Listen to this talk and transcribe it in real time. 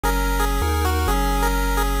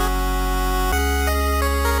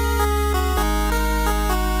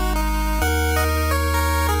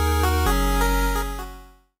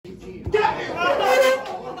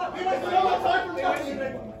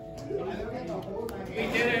We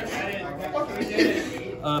did it, Reddit. We did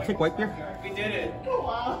it. Pick white beer. We did it.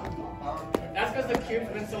 That's because the cube's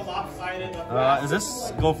been so lopsided. Is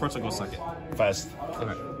this go first or go second? First.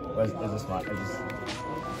 Okay. Is this mine?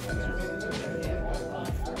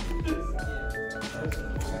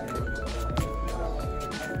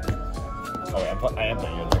 Oh wait, I am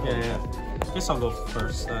playing it. Yeah. Guess I'll go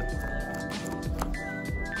first.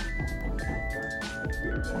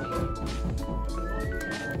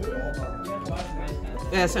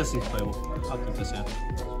 Yeah, it seems playable. I'll keep this in.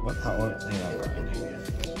 What?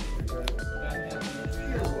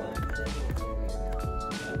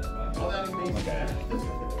 Okay.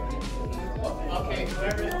 Okay,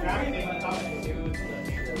 whoever's drafting, talking to.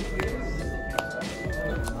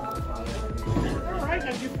 Alright,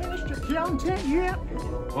 have you finished your content yet?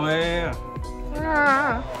 Oh, yeah.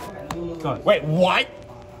 Go ahead. Wait, what?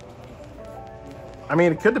 I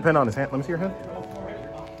mean, it could depend on his hand. Let me see your hand.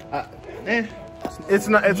 It's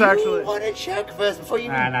not. It's actually. You want to check first before you.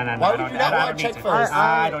 No. Why would you not want to check first?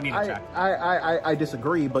 I don't need to check. I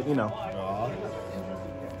disagree, but you know.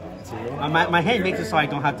 My hand makes it so I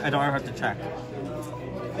don't have to check.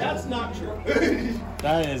 That's not true.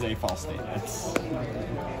 That is a false statement.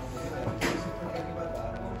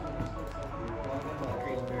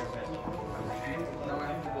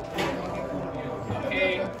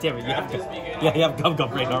 Okay. Damn it, you have gum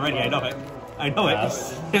brain already. I know it.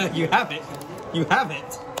 Yes. You have it. You have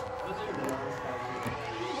it.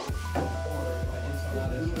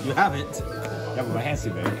 You have it. Yeah, but my hand's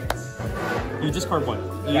too big. You discard one.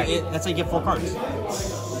 That's how you get 4 cards.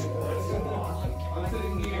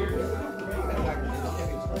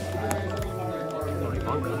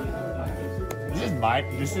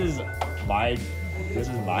 This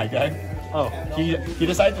is my deck. Oh, he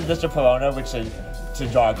decided to just a Polona, which to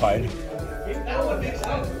draw a card.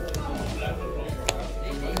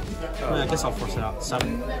 I guess I'll force it out.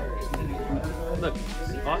 7. Look,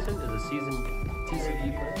 Austin is a seasoned TCG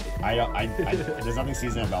player. There's nothing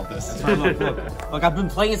seasoned about this. Look, I've been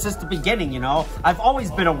playing since the beginning, you know? I've always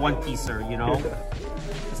been a one-piecer, you know?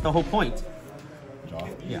 That's the whole point. Draw.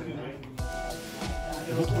 Yeah.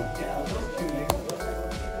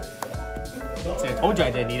 See, I told you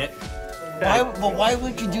I didn't need it. Why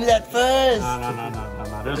would you do that first?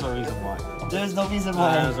 No. There's a reason why. There's no reason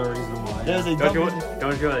why. There's a reason why. There's a Don't you want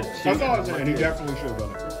to cheat? That's all I'm saying. He definitely should have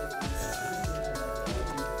done it.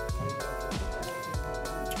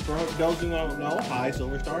 For those who don't know, hi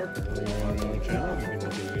Silver Star. If you want to know the channel, you can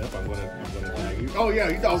look me up. I'm gonna tag you. Oh yeah,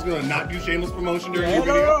 you thought I was gonna not do shameless promotion during your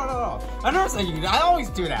video? No. I never say you. I always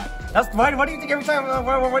do that. That's why. What do you think every time?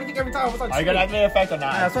 What do you think every time? Are you gonna have any effect or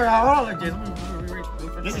not? Yeah, sorry. Hold on,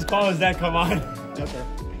 Jason. This is cool as that. Come on. Yes, sir.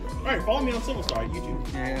 All right, follow me on Silver Star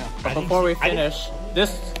YouTube. Yeah. But before we finish,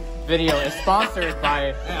 this video is sponsored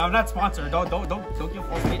by. Hey, I'm not sponsored. Don't give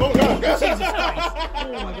false statements. Oh no! Jesus Christ!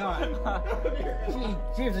 Oh my God.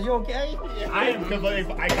 James, are you okay? I am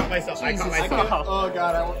completely. I caught myself. Oh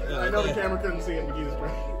God! I know the camera couldn't see it, but Jesus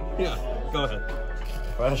Christ. Yeah. Go ahead.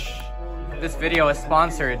 Fresh. This video is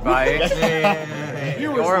sponsored by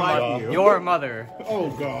your mother.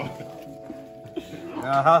 Oh God.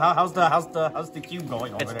 How's the cube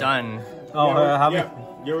going over It's there? done. Oh,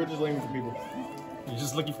 You were just looking for people. You're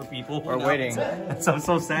just looking for people. We're waiting. That sounds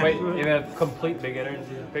so sad. Wait, if a complete beginner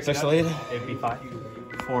pick it up, it'd be 5.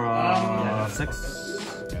 For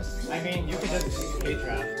 6. Yes. I mean, you could just pay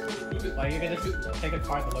draft. Like, you could just take a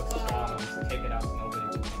card that looks strong and just take it out and nobody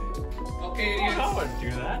can play it. Okay, I wouldn't do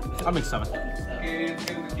that. I'll make 7. Okay, it's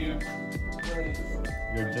in the cube.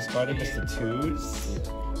 You're discarding Mr. 2s.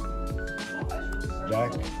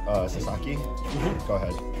 Jack, Sasaki. Go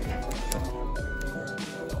ahead.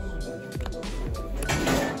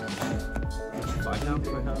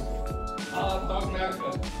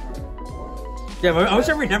 Yeah, but I wish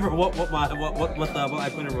I remember what I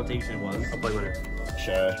put in rotation was. I'll play winner.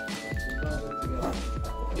 Sure.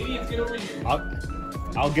 Idiots, get over here.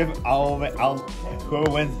 I'll whoever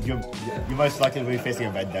wins, you most likely will be facing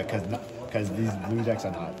a red deck because these blue decks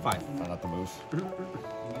are not Fine. are not the move.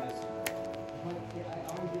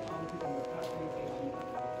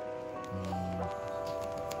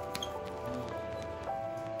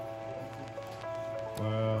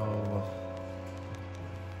 Well,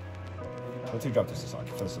 let's drop the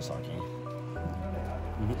Sasaki for the Sasaki.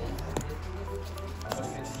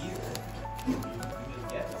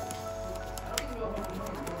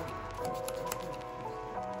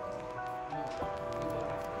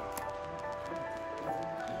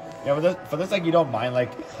 Yeah, but for this, like, you don't mind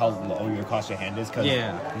like how low your cost your hand is, because you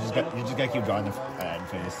just gotta keep drawing the end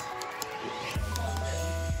phase.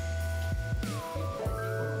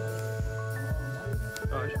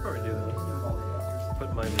 Oh, I should probably do this.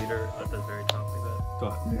 put my leader at the very top like that? Go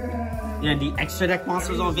ahead. Yeah, the extra deck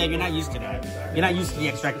monster zone, Van, you're not used to that. You're not used to the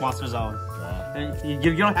extra deck monster zone.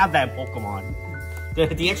 You don't have that in Pokemon.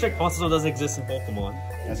 The extra deck monster zone doesn't exist in Pokemon.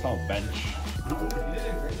 That's called bench.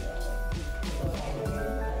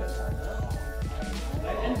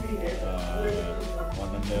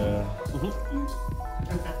 One under.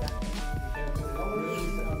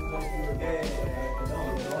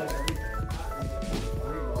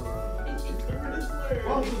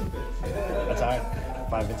 Attack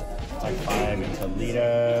 5 into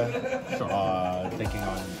leader. Thinking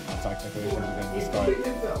on attack decorations, you're gonna discard.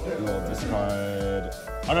 You will discard.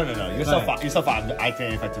 Oh no! You're still fine. You're still fine. I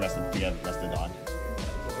can affect the rest of the dawn.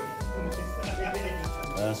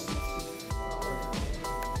 Rest.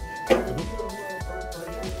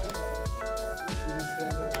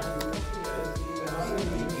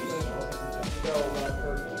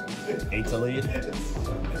 Eight to lead.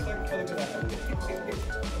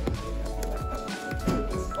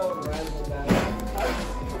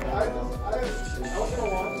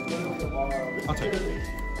 I'll take it.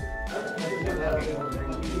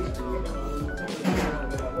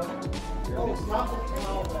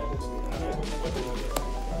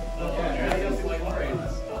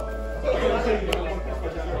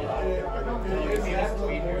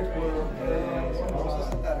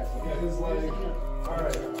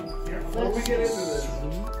 Before we get into this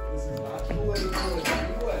is not too late for it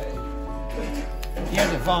anyway. He has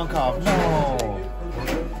Ivankov. No.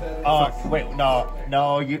 Wait,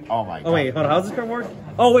 no, you. Oh my god. Oh wait, hold on. How's this card work?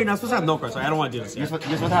 Oh wait, no, I'm supposed to have no cards. Sorry, I don't want to do this. You're supposed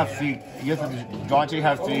to have 3. You have to draw until you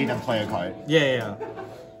have 3, then play a card. Yeah.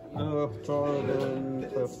 Draw, then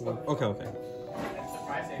play a 4. Okay.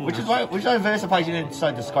 Which is why I'm very surprised you didn't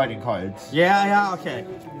start discarding cards. Yeah, okay.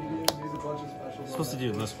 Supposed to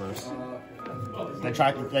do this first. Then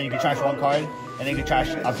you can trash 1 card, and then you can trash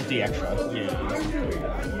up to 3 extra. Yeah.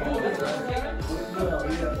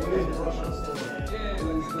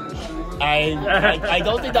 I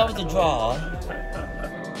don't think that was a draw.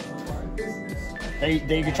 Then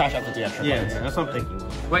you can trash up to 3 extra cards. Yeah, that's what I'm thinking.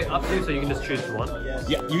 Wait, up to, so you can just choose 1?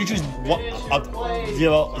 Yeah, you can choose 1, up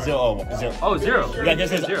 0, 0, 0. Oh, 0. Yeah,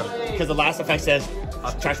 this is 0. Because the last effect says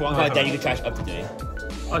trash 1 card, then you can trash up to 3.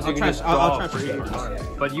 Oh, so you can just I'll draw trash 3 cards.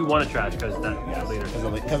 But you want to trash because that leader.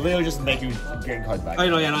 Because leader just make you getting cards back. Oh,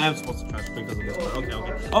 no, yeah, no, I am supposed to trash because of this card.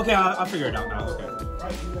 Okay, I'll figure it out now. Okay.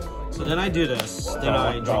 So then I do this. Then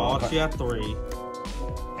I draw 2 at 3.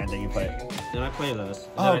 And then you play it. Then I play this.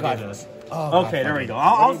 Oh, then I do this. Oh, okay, God, there we go.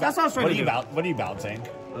 That's what I was trying to do. What are you bouncing?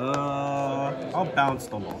 I'll bounce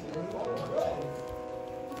the ball.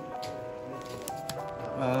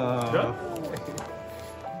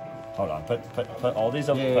 Hold on. Put all these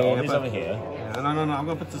over. Over here. Yeah, no. I'm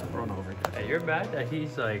gonna put this Bruno over here. Hey, you're mad that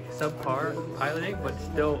he's like subpar piloting, but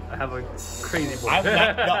still have a crazy board.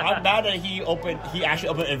 I'm mad that he actually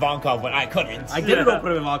opened Ivankov when I couldn't. I didn't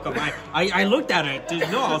open Ivankov. I looked at it.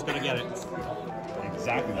 Didn't know I was gonna get it.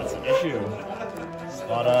 Exactly. That's an issue. It's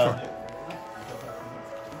not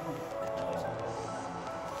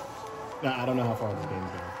I don't know how far this game's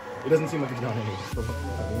going. It doesn't seem like it's gone anywhere.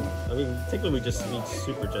 I mean, technically, we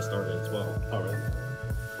super just started as well. Oh, really?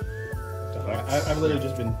 I've literally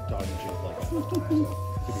just been dodging shit like that. So, to be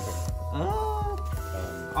fair.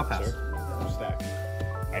 I'll pass. Sir, stack.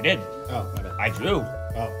 I did. Oh, my bad. I drew.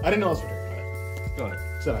 Oh, I didn't know it was your turn. Go ahead.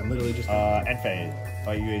 So I'm literally just. And fade.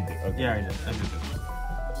 Oh, you did. Okay. Yeah, I did.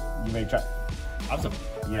 You may try.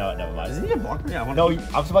 You know what? Never mind. Does he need a blocker? Yeah, No,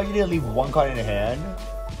 I'm surprised you didn't leave 1 card in your hand.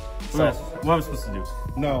 So, what am I supposed to do?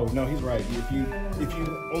 No, he's right. If you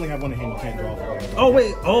only have 1 in hand, you can't draw 4. Oh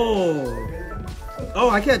wait. Oh,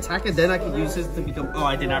 I can attack it. Then I can use this to become. Oh,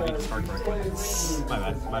 I did not read this card correctly.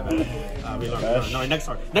 My bad. No, next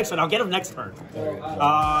turn. I'll get him next turn.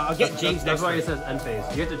 I'll get James next. That's why turn. it says end phase.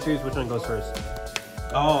 You have to choose which one goes first.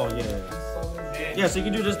 Oh yeah. Yeah, so you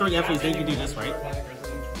can do this during end phase. Then you can do this, right?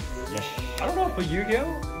 Yes. I don't know, but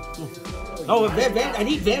Yu-Gi-Oh. Oh, Van, I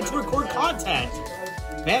need Van to record content.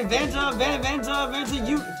 Van's a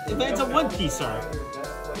One Piecer.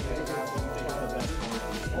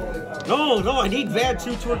 No, I need Van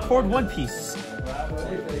to record One Piece.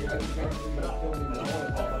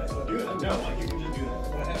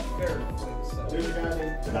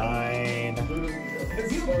 Nine.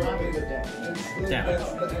 Damn.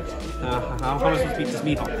 How am I supposed to beat this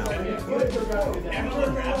Mihawk now?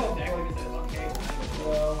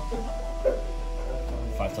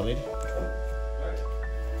 5 to lead.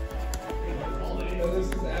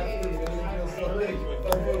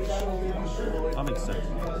 That makes sense.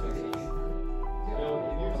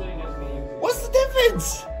 What's the difference?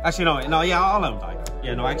 Actually, no, yeah, I'll let him die.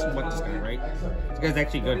 Yeah, no, I actually like this guy, right? This guy's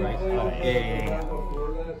actually good, right? Yeah.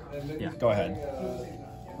 Yeah, go ahead.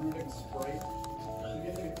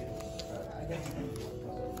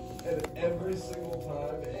 And every single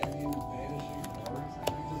time Andy is banishing cards,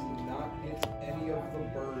 he does not hit any of the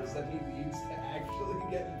birds that he needs to actually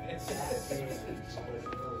get banished.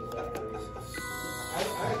 I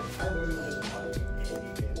literally just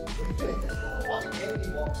want Andy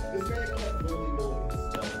won't. This guy kept literally rolling his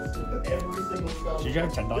spells. Every single spell. Did you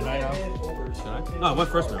have 10 down right now? Should I? No, I went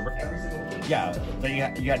first, remember? Yeah, but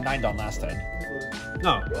you had 9 down last turn.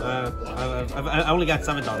 No, I only got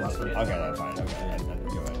 7 down last turn. Okay, that's fine. Okay, then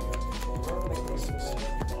go ahead.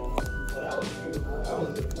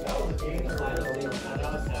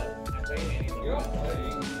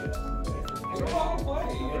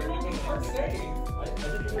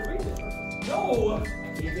 No!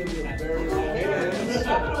 You give me a very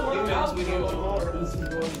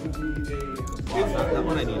That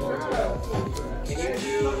one I need.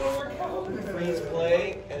 freeze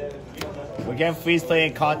play and We can freeze play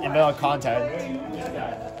in middle of content.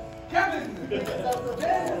 Kevin! He's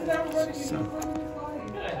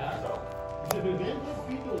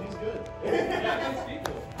good.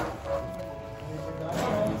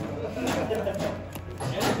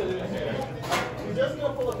 He's just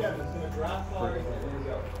gonna pull a Kevin. He's gonna draft card.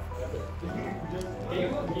 There you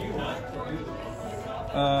go.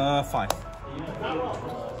 5.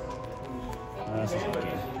 This is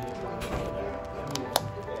okay.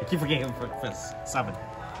 I keep forgetting him for 7.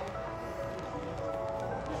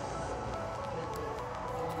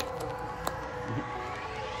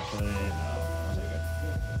 Actually, no.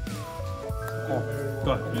 Oh,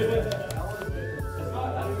 go ahead.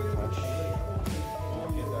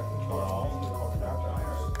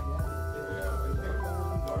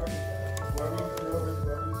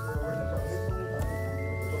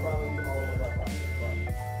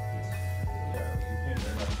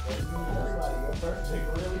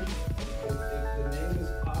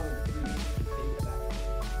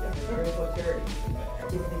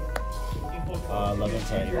 Love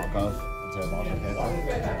into Ivankov. Into Ivankov.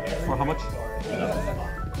 For how much?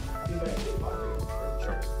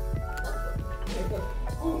 Sure.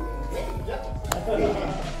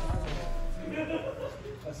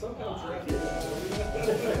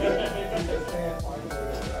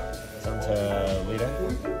 Some to leader.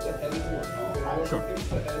 Sure.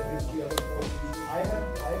 Go ahead.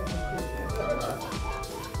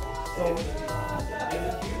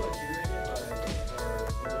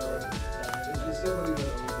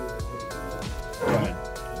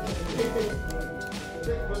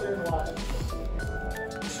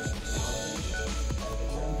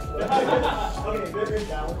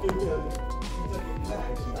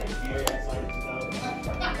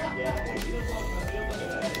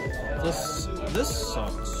 This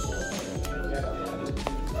sucks.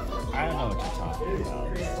 I don't know what you're talking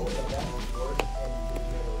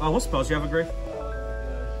about. What spells do you have a grave?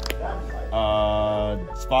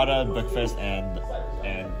 Spada, Bookfist, and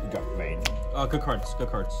Gut Rain. Good cards. Good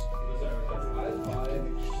cards.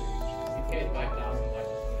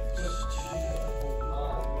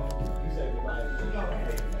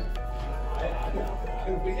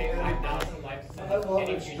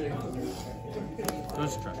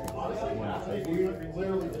 Those are trash.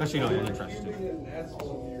 Actually, no, they're trash too.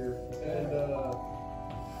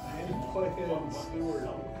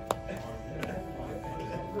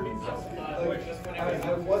 I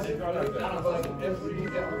wasn't gonna but every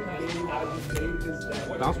game I made his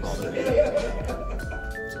deck. Bounce ball. I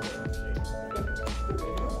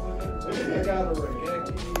got a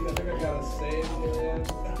Regeki, I think I got a Sandman.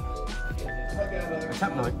 I got a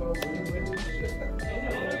Tap 9.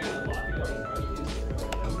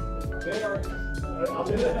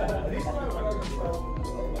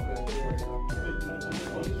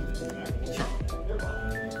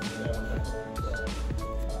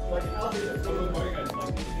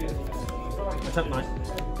 Attempt 9.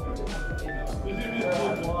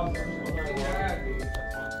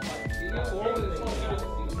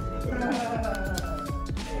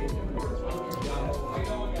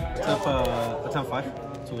 Attempt 5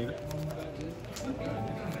 to leave it.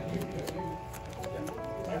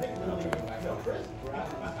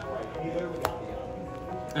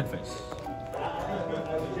 And face.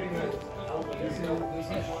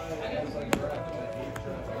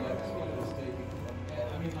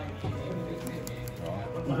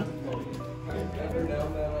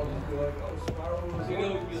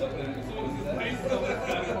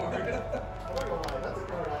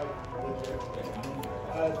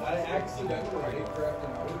 I accidentally crafted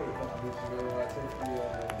an order a couple weeks ago. I took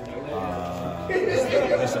the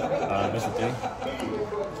Mr. 3.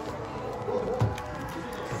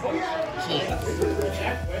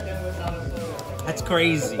 That's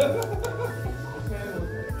crazy. I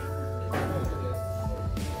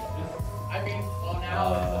mean, well now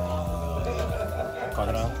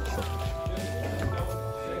Crocodile.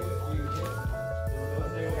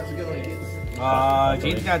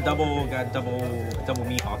 James got double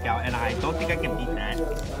Mihawk out, and I don't think I can beat that.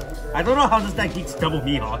 I don't know how this deck beats double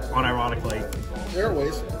Mihawk, unironically. There are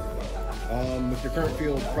ways. With your current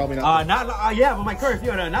field, probably not. Yeah, but my current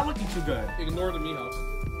field not looking too good. Ignore the Mihawk.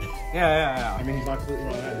 Yeah. I mean, he's not completely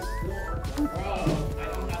wrong.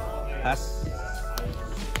 That's.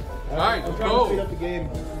 Alright, let's Speed go. up the game.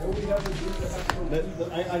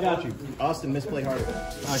 I got you. Austin, misplay harder.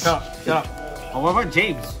 Shut up. Oh, what about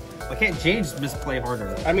James? Why can't James misplay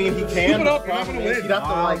harder? I mean, he can. Keep it up, The problem you're not gonna is win. you'd have to,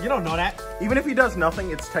 like, You don't know that. even if he does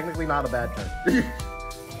nothing, it's technically not a bad turn.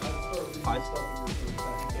 Fine.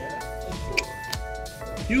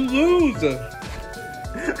 You lose. It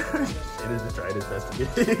is to try his best to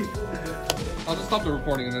get. I'll just stop the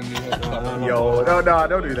recording and then you have to stop. Yo, no,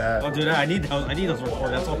 don't do that. Don't do that. I need those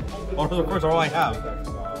records. That's all. All those records are all I have.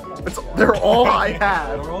 They're all I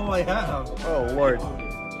have. They're all I have. Oh Lord.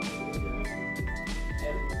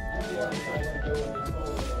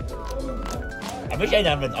 I wish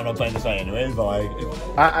I'm not playing this one anyways, but like,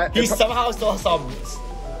 he It's- somehow still has some.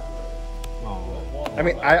 I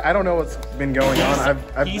mean, I don't know what's been going on.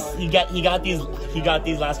 He got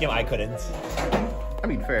these last game. I couldn't. I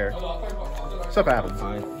mean, fair. Stuff happens.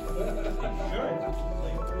 Fine.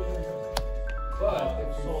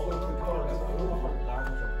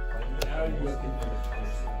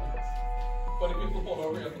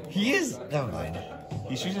 He is. Never mind.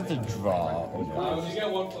 He's choosing to draw. You get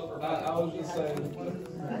 1+. I was just saying.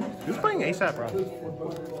 Who's playing ASAP, bro?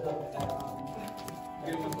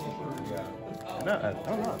 No, I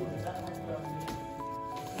don't know.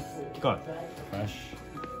 Go on. Fresh.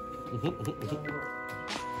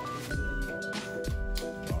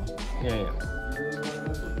 Yeah.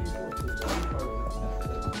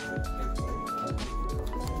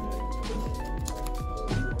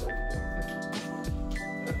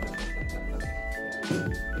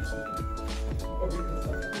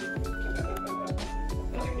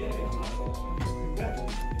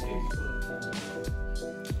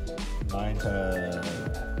 9 to.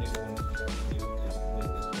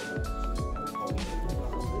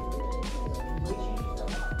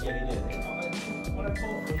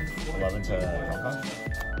 11 to Hong Kong.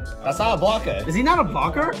 That's not a blocker. Is he not a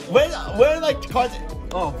blocker? Where like cards?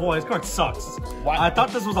 Oh boy, this card sucks. Why? I thought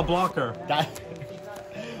this was a blocker. That.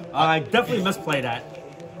 I definitely misplayed that.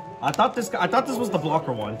 I thought this was the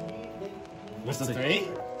blocker one. Mr. 3?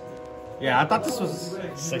 Yeah, I thought this was.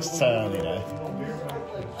 6 to leader.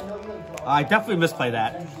 I definitely misplayed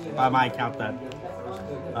that. By my account, then.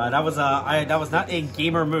 That was not a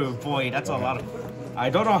gamer move. Boy, that's a lot of. I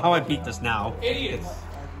don't know how I beat this now. Idiots.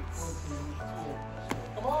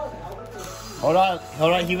 Hold on.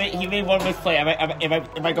 He made one misplay.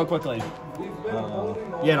 It might go quickly.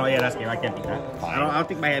 Yeah, that's game. I can't beat that. I don't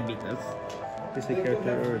think my head beat this. Basic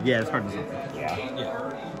character. Yeah, it's hard to say. Yeah.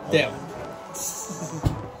 Damn.